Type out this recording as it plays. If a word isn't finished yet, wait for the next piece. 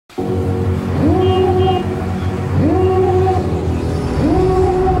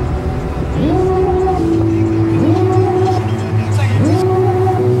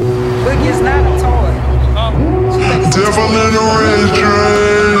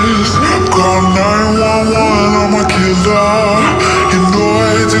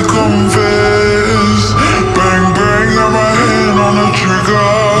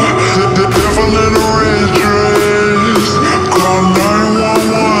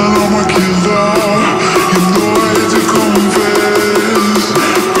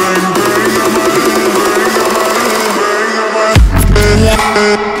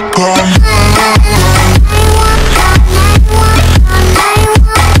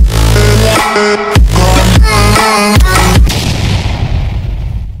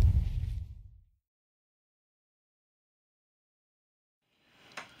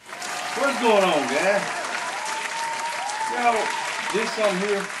problem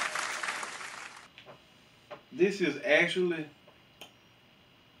here, this is actually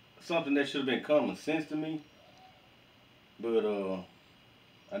something that should have been common sense to me, but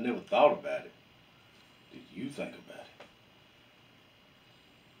I never thought about it. Did you think about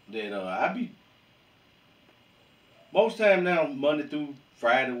it? That I be most time now Monday through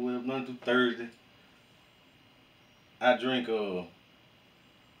Friday, well Monday through Thursday, I drink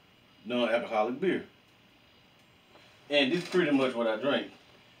non-alcoholic beer, and this is pretty much what I drink.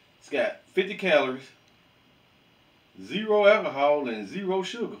 It's got 50 calories, zero alcohol, and zero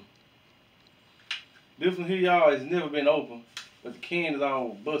sugar. This one here, y'all, has never been open, but the can is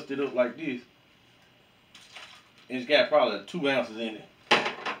all busted up like this. And it's got probably 2 ounces in it.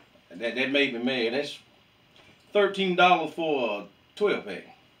 And that made me mad. That's $13 for a 12 pack.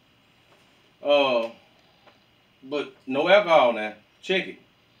 But no alcohol now. Check it.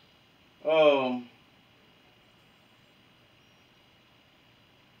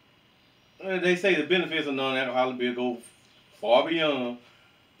 They say the benefits of non-alcoholic beer go far beyond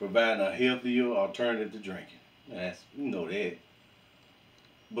providing a healthier alternative to drinking. That's, you know that.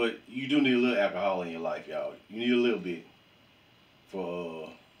 But you do need a little alcohol in your life, y'all. You need a little bit for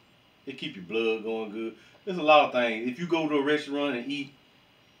it keep your blood going good. There's a lot of things. If you go to a restaurant and eat,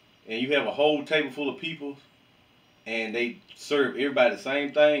 and you have a whole table full of people, and they serve everybody the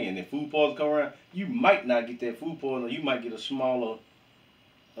same thing, and the food poison come around, you might not get that food poison. Or you might get a smaller,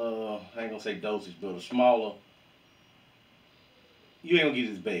 I ain't gonna say dosage, but a smaller. You ain't gonna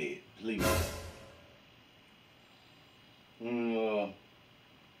get as bad. Believe me.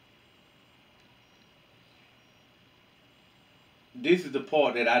 This is the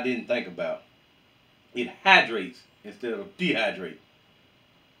part that I didn't think about. It hydrates instead of dehydrate.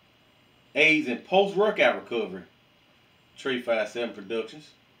 Aids in post-workout recovery. Trey 57 Productions.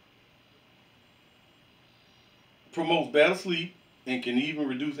 Promotes better sleep and can even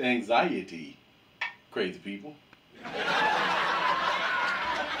reduce anxiety. Crazy people.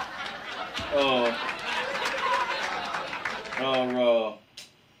 Uh,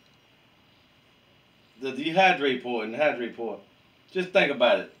 the dehydrate part and the hydrate part. Just think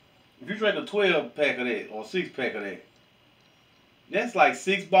about it. If you drink a 12 pack of that or 6 pack of that, that's like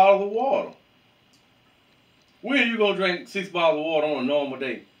 6 bottles of water. When are you gonna drink 6 bottles of water on a normal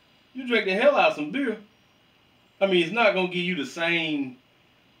day? You drink the hell out of some beer. I mean, it's not gonna give you the same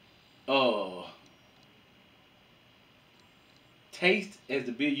uh taste as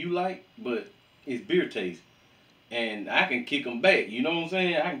the beer you like, but it's beer taste. And I can kick them back. You know what I'm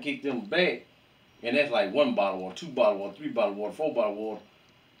saying? I can kick them back. And that's like 1 bottle of water, 2 bottle of water, 3 bottle of water, 4 bottle of water.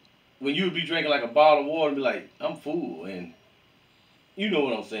 When you would be drinking like a bottle of water and be like, I'm full. And you know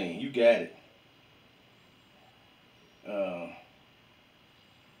what I'm saying. You got it. Uh,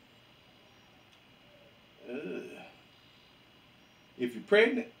 if you're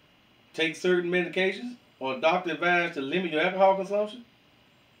pregnant, take certain medications or a doctor advised to limit your alcohol consumption.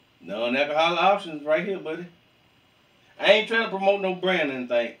 Non-alcoholic options right here, buddy. I ain't trying to promote no brand or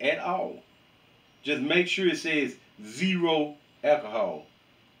anything at all. Just make sure it says zero alcohol,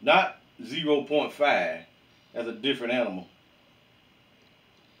 not 0.5. That's a different animal.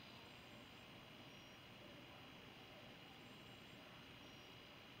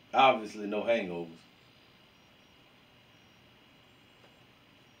 Obviously, no hangovers.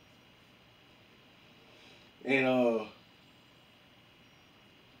 And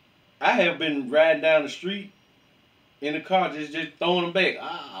I have been riding down the street in the car, just throwing them back.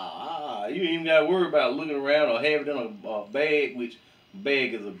 You ain't even got to worry about looking around or having it in a bag, which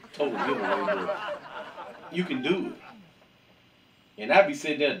bag is a total giveaway, but you can do it. And I be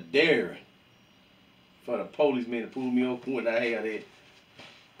sitting there daring for the policeman to pull me over when I had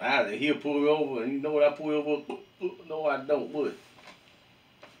that. He'll pull me over, and you know what I pull over? No, I don't. What?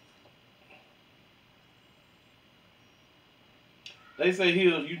 They say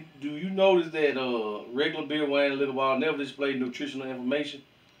here, do you notice that regular beer, wine, and liquor bottle never display nutritional information?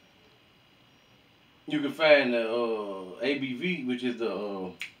 You can find the ABV, which is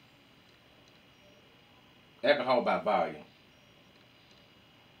the alcohol by volume.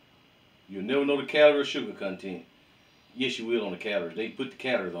 You'll never know the calorie or sugar content. Yes, you will on the calories. They put the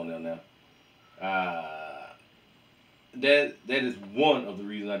calories on there now. That is one of the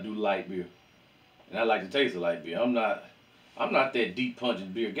reasons I do light beer, and I like the taste of light beer. I'm not that deep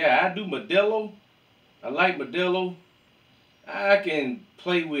punching beer guy. I do Modelo. I like Modelo. I can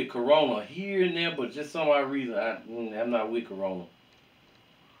play with Corona here and there, but just some odd reason I'm not with Corona.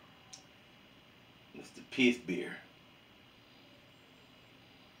 It's the piss beer.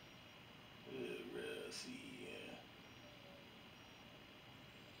 Let's see.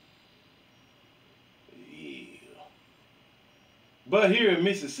 Yeah. But here in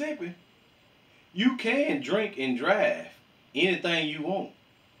Mississippi, you can drink and drive anything you want,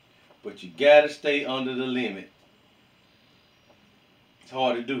 but you gotta stay under the limit. It's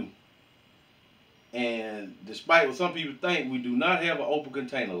hard to do. And despite what some people think, we do not have an open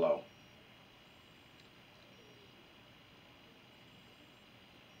container law.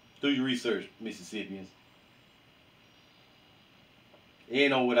 Do your research, Mississippians. You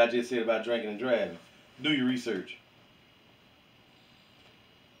know what I just said about drinking and driving. Do your research.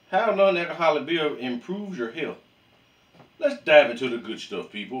 How non-alcoholic beer improves your health. Let's dive into the good stuff,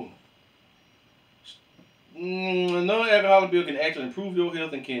 people. Non-alcoholic beer can actually improve your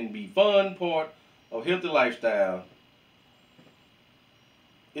health and can be fun part of healthy lifestyle.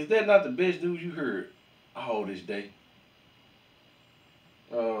 Is that not the best news you heard all this day?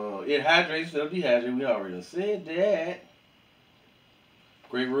 It hydrates instead of dehydrates. We already said that.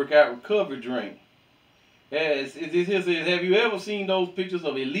 Great workout recovery drink. As this here says, have you ever seen those pictures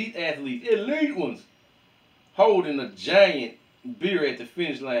of elite athletes, elite ones, holding a giant beer at the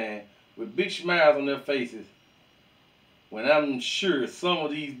finish line with big smiles on their faces? When I'm sure some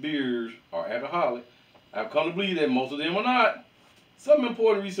of these beers are alcoholic, I've come to believe that most of them are not. Some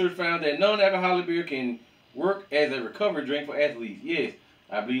important research found that non-alcoholic beer can work as a recovery drink for athletes. Yes,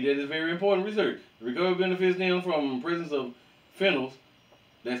 I believe that is very important research. The recovery benefits them from presence of phenols,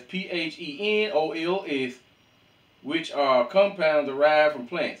 that's PHENOLS, which are compounds derived from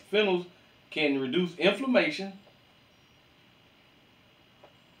plants. Phenols can reduce inflammation.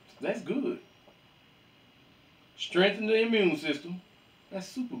 That's good. Strengthen the immune system. That's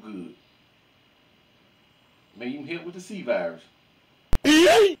super good. May even help with the C virus.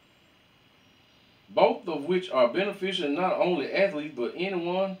 Both of which are beneficial to not only athletes, but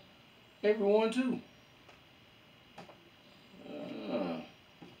everyone too.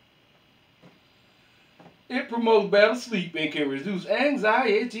 It promotes better sleep and can reduce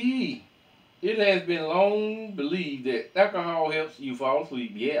anxiety. It has been long believed that alcohol helps you fall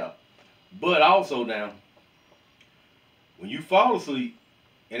asleep, yeah. But also now, when you fall asleep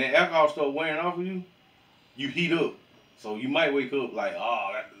and that alcohol starts wearing off of you, you heat up. So you might wake up like,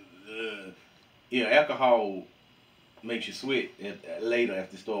 yeah, alcohol makes you sweat later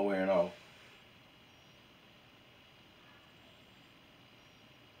after it starts wearing off.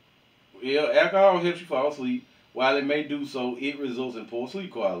 Yeah, alcohol helps you fall asleep. While it may do so, it results in poor sleep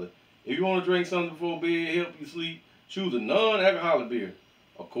quality. If you want to drink something before bed to help you sleep, choose a non-alcoholic beer.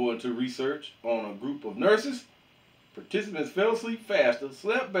 According to research on a group of nurses, participants fell asleep faster,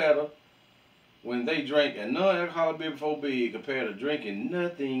 slept better when they drank a non-alcoholic beer before bed compared to drinking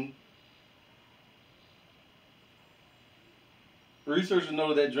nothing. Researchers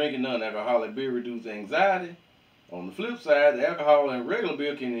know that drinking non-alcoholic beer reduces anxiety. On the flip side, the alcohol in regular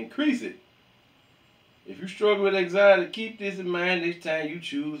beer can increase it. If you struggle with anxiety, keep this in mind next time you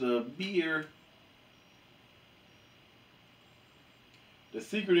choose a beer. The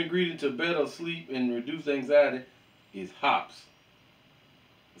secret ingredient to better sleep and reduce anxiety is hops.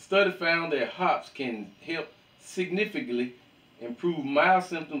 The study found that hops can help significantly improve mild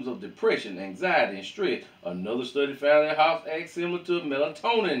symptoms of depression, anxiety, and stress. Another study found that hops act similar to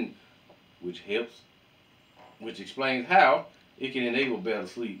melatonin, which explains how it can enable better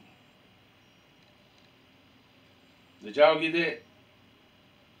sleep. Did y'all get that?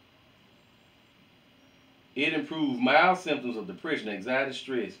 It improves mild symptoms of depression, anxiety,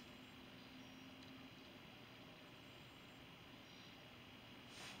 stress.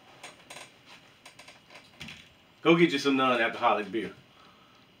 Go get you some non-alcoholic beer.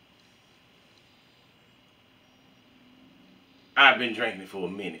 I've been drinking it for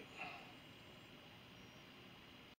a minute.